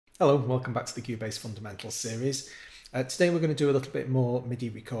Hello and welcome back to the Cubase Fundamentals series. Today we're going to do a little bit more MIDI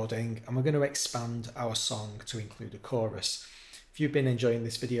recording and we're going to expand our song to include a chorus. If you've been enjoying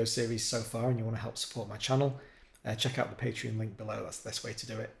this video series so far and you want to help support my channel, check out the Patreon link below. That's the best way to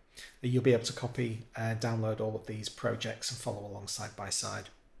do it. You'll be able to copy and download all of these projects and follow along side by side.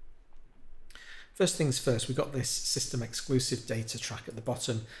 First things first, we've got this system exclusive data track at the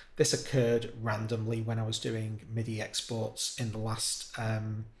bottom. This occurred randomly when I was doing MIDI exports in the last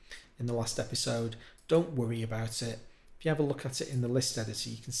episode. Don't worry about it. If you have a look at it in the list editor,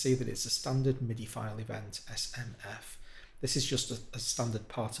 you can see that it's a standard MIDI file event, SMF. This is just a standard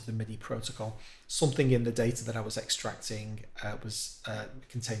part of the MIDI protocol. Something in the data that I was extracting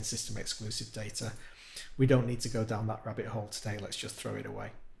contained system exclusive data. We don't need to go down that rabbit hole today. Let's just throw it away.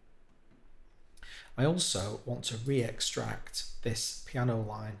 I also want to re-extract this piano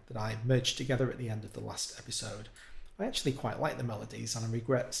line that I merged together at the end of the last episode. I actually quite like the melodies and I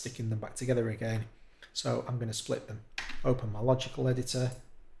regret sticking them back together again. So I'm going to split them. Open my logical editor,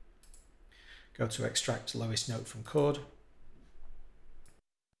 go to extract lowest note from Chord,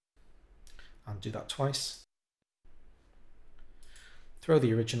 and do that twice. Throw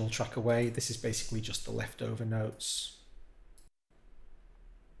the original track away. This is basically just the leftover notes.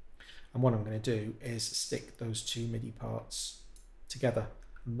 And what I'm going to do is stick those two MIDI parts together.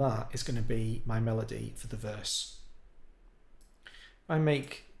 And that is going to be my melody for the verse. If I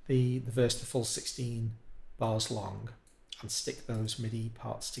make the verse the full 16 bars long and stick those MIDI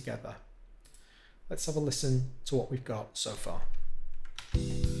parts together, let's have a listen to what we've got so far.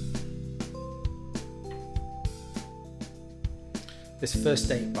 This first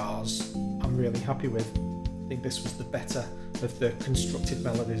 8 bars I'm really happy with. I think this was the better of the constructed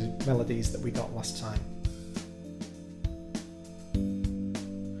melodies that we got last time.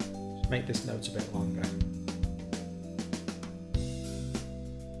 Just make this note a bit longer.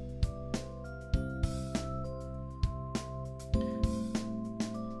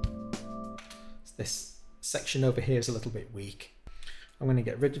 This section over here is a little bit weak. I'm going to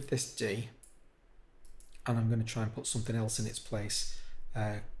get rid of this D and I'm going to try and put something else in its place.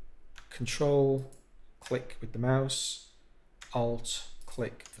 Control, click with the mouse, Alt,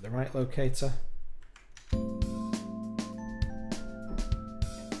 click for the right locator.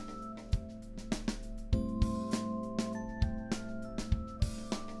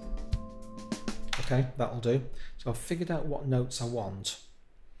 Okay, that'll do. So I've figured out what notes I want.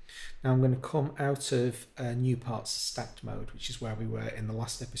 Now I'm going to come out of new parts stacked mode, which is where we were in the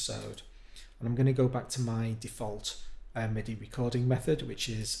last episode. And I'm going to go back to my default MIDI recording method, which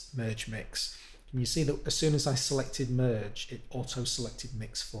is merge mix. And you see that as soon as I selected merge, it auto-selected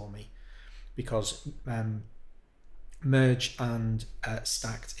mix for me, because merge and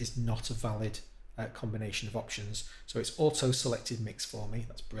stacked is not a valid combination of options. So it's auto-selected mix for me.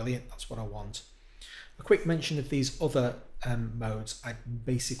 That's brilliant. That's what I want. A quick mention of these other modes. I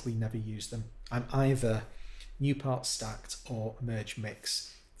basically never use them. I'm either new part stacked or merge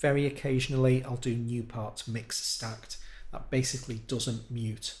mix. Very occasionally I'll do new part mix stacked. That basically doesn't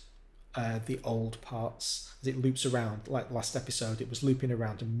mute the old parts as it loops around. Like last episode, it was looping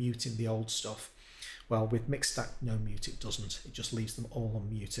around and muting the old stuff. Well, with mix stacked no mute it doesn't. It just leaves them all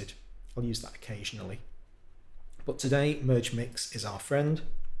unmuted. I'll use that occasionally. But today merge mix is our friend.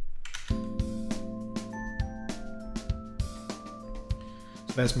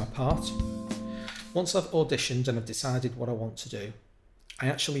 So there's my part. Once I've auditioned and I've decided what I want to do, I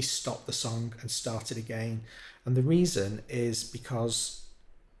actually stop the song and start it again. And the reason is because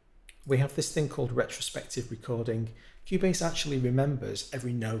we have this thing called retrospective recording. Cubase actually remembers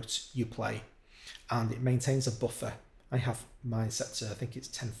every note you play and it maintains a buffer. I have mine set to, I think it's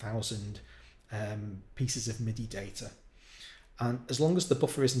 10,000 pieces of MIDI data. And as long as the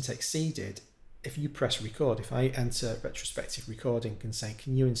buffer isn't exceeded, if you press record, if I enter retrospective recording and say,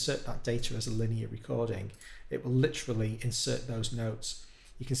 can you insert that data as a linear recording? It will literally insert those notes.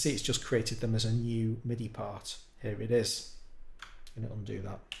 You can see it's just created them as a new MIDI part. Here it is. I'm going to undo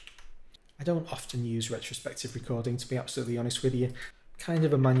that. I don't often use retrospective recording, to be absolutely honest with you. Kind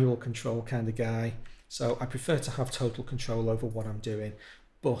of a manual control kind of guy, so I prefer to have total control over what I'm doing.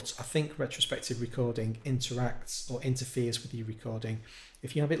 But I think retrospective recording interacts or interferes with your recording.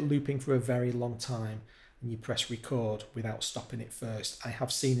 If you have it looping for a very long time and you press record without stopping it first, I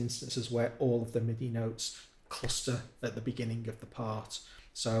have seen instances where all of the MIDI notes cluster at the beginning of the part.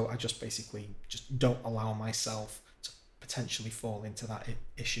 So I just basically just don't allow myself to potentially fall into that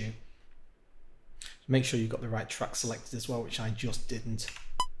issue. Make sure you've got the right track selected as well, which I just didn't.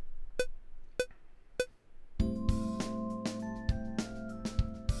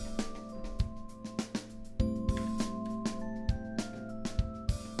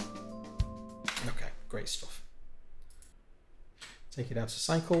 great stuff. Take it out to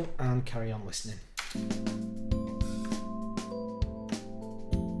cycle and carry on listening.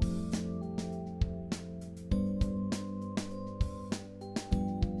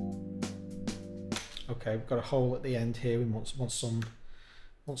 Okay, we've got a hole at the end here. We want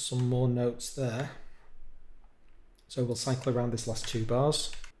some more notes there. So we'll cycle around this last 2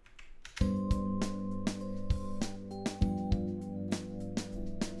 bars.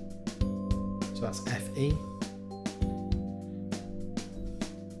 So that's F-E.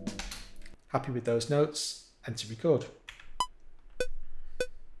 Happy with those notes, and to record.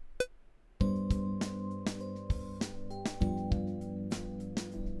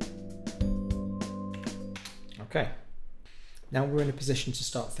 Okay, now we're in a position to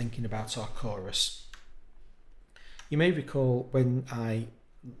start thinking about our chorus. You may recall when I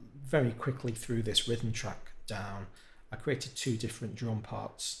very quickly threw this rhythm track down, I created 2 different drum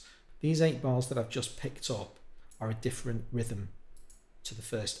parts. These 8 bars that I've just picked up are a different rhythm to the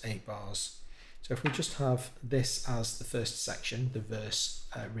first 8 bars. So if we just have this as the first section, the verse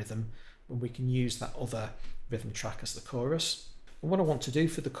rhythm, we can use that other rhythm track as the chorus. And what I want to do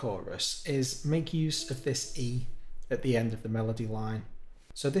for the chorus is make use of this E at the end of the melody line.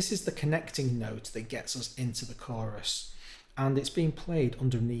 So this is the connecting note that gets us into the chorus, and it's being played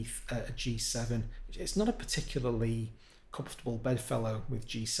underneath a G7. It's not a particularly comfortable bedfellow with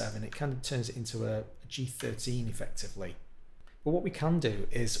G7. It kind of turns it into a G13 effectively. But what we can do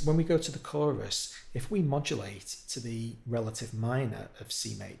is when we go to the chorus, if we modulate to the relative minor of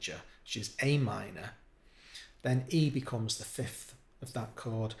C major, which is A minor, then E becomes the 5th of that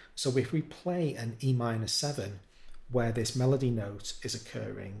chord. So if we play an E minor 7 where this melody note is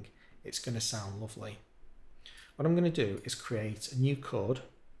occurring, it's going to sound lovely. What I'm going to do is create a new chord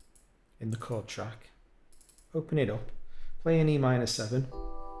in the chord track, open it up, play an E minor 7,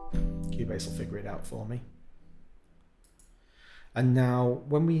 Cubase will figure it out for me. And now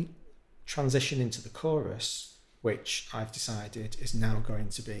when we transition into the chorus, which I've decided is now going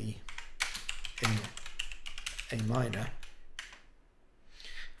to be in A minor,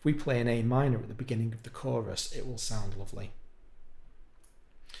 if we play an A minor at the beginning of the chorus, it will sound lovely.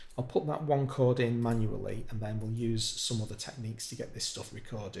 I'll put that 1 chord in manually, and then we'll use some other techniques to get this stuff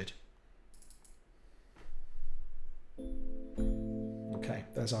recorded. Okay,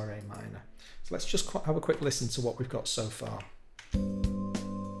 there's our A minor. So let's just have a quick listen to what we've got so far.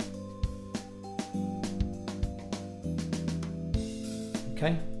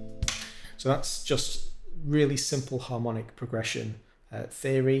 Okay, so that's just really simple harmonic progression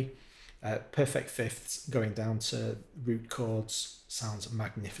theory. Perfect fifths going down to root chords, sounds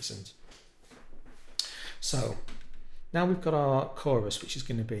magnificent. So now we've got our chorus, which is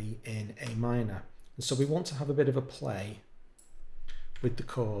going to be in A minor, and so we want to have a bit of a play with the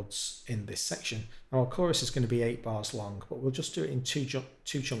chords in this section. Now our chorus is going to be 8 bars long, but we'll just do it in two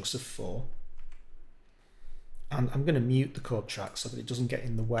chunks of 4. And I'm going to mute the chord track so that it doesn't get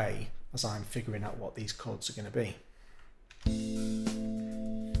in the way as I'm figuring out what these chords are going to be.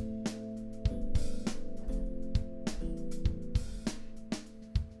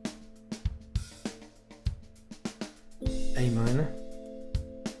 A minor,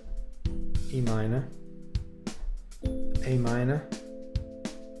 E minor, A minor,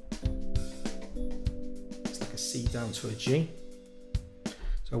 it's like a C down to a G.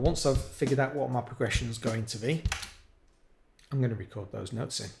 So once I've figured out what my progression is going to be, I'm going to record those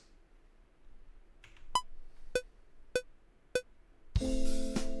notes in.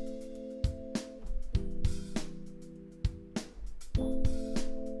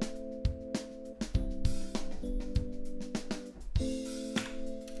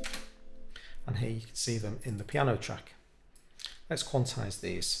 And here you can see them in the piano track. Let's quantize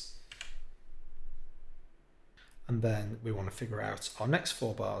these. And then we want to figure out our next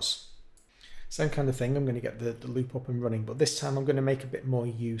 4 bars. Same kind of thing, I'm going to get the loop up and running, but this time I'm going to make a bit more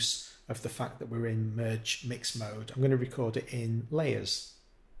use of the fact that we're in merge mix mode. I'm going to record it in layers.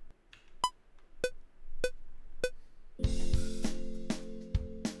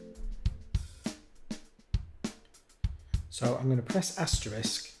 So I'm going to press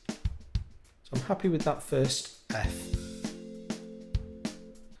asterisk. So I'm happy with that first F.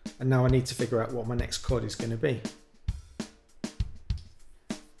 And now I need to figure out what my next chord is going to be.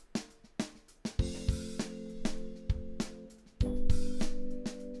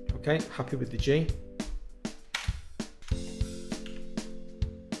 Okay, happy with the G.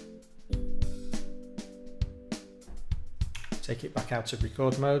 Take it back out of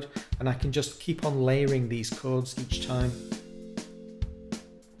record mode, and I can just keep on layering these chords each time.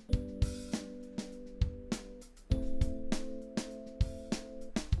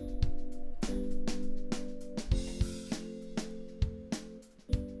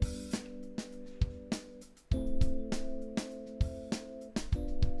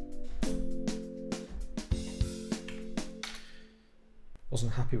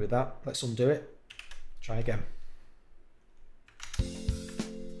 Wasn't happy with that. Let's undo it. Try again.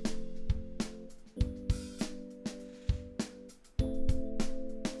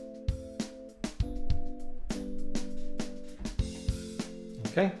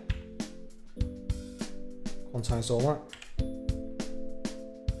 Okay. Quantize all that.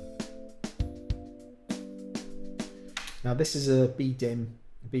 Now this is a B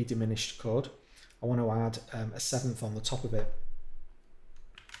diminished chord. I want to add a seventh on the top of it.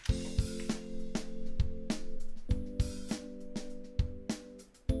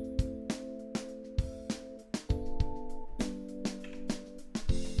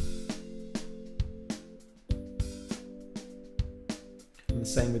 And the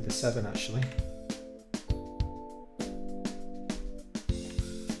same with the 7 actually.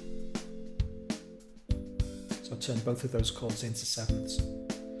 So I turn both of those chords into sevenths.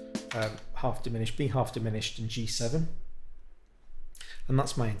 Half diminished, B half diminished and G7. And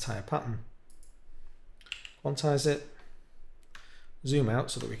that's my entire pattern. Quantize it, zoom out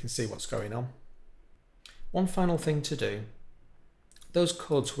so that we can see what's going on. One final thing to do. Those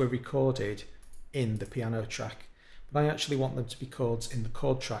chords were recorded in the piano track, but I actually want them to be chords in the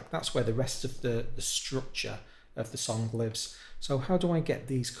chord track. That's where the rest of the structure of the song lives. So how do I get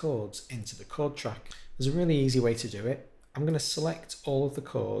these chords into the chord track? There's a really easy way to do it. I'm going to select all of the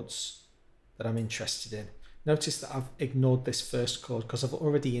chords that I'm interested in. Notice that I've ignored this first chord because I've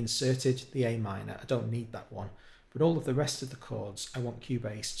already inserted the A minor. I don't need that one. But all of the rest of the chords I want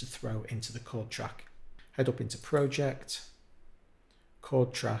Cubase to throw into the chord track. Head up into Project,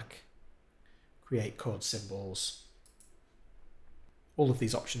 Chord Track, Create Chord Symbols. All of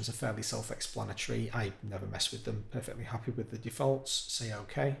these options are fairly self-explanatory. I never mess with them. Perfectly happy with the defaults. Say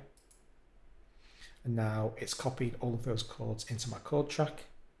OK. And now it's copied all of those chords into my chord track,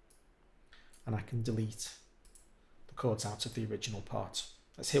 and I can delete the chords out of the original part.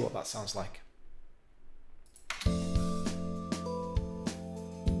 Let's hear what that sounds like.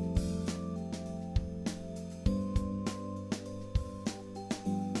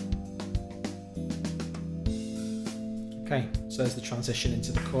 Okay, so there's the transition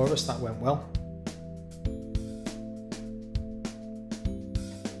into the chorus. That went well.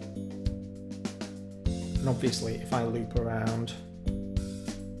 And obviously if I loop around,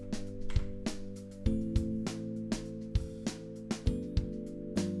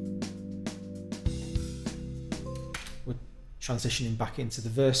 we're transitioning back into the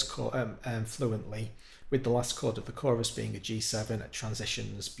verse fluently, with the last chord of the chorus being a G7. It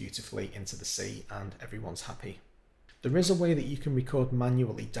transitions beautifully into the C and everyone's happy. There is a way that you can record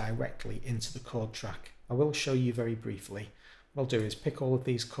manually directly into the chord track. I will show you very briefly. What I'll do is pick all of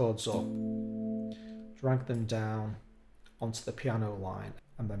these chords up, drag them down onto the piano line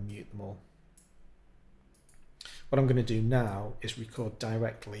and then mute them all. What I'm going to do now is record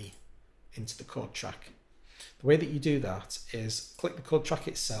directly into the chord track. The way that you do that is click the chord track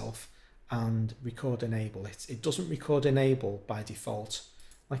itself and record enable it. It doesn't record enable by default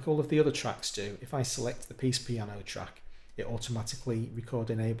like all of the other tracks do. If I select the piece piano track, it automatically record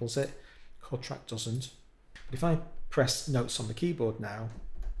enables it. Chord track doesn't. But if I press notes on the keyboard now,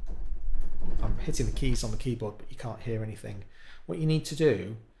 I'm hitting the keys on the keyboard, but you can't hear anything. What you need to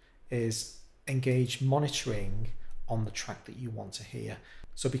do is engage monitoring on the track that you want to hear.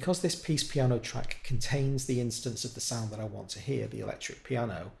 So because this piece piano track contains the instance of the sound that I want to hear, the electric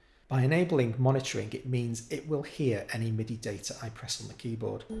piano, by enabling monitoring, it means it will hear any MIDI data I press on the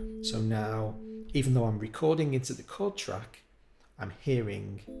keyboard. So now, even though I'm recording into the chord track, I'm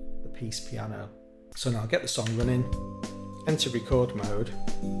hearing the piece piano. So now I'll get the song running, enter record mode.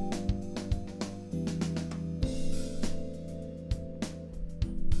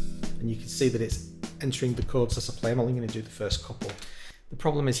 And you can see that it's entering the chords as I play. I'm only going to do the first couple. The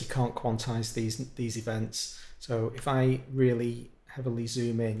problem is you can't quantize these events. So if I really heavily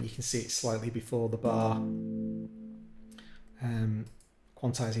zoom in, you can see it's slightly before the bar.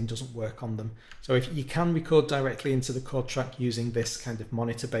 Quantizing doesn't work on them. So if you can record directly into the chord track using this kind of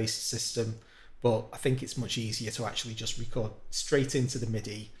monitor-based system, but I think it's much easier to actually just record straight into the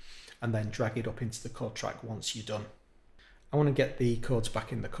MIDI and then drag it up into the chord track once you're done. I want to get the chords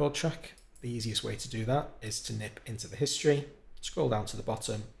back in the chord track. The easiest way to do that is to nip into the history, scroll down to the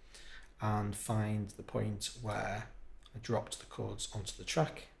bottom and find the point where I dropped the chords onto the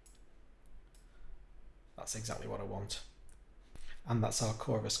track. That's exactly what I want. And that's our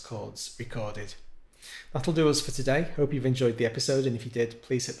chorus chords recorded. That'll do us for today. Hope you've enjoyed the episode, and if you did,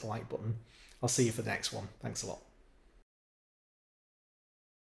 please hit the like button. I'll see you for the next one. Thanks a lot.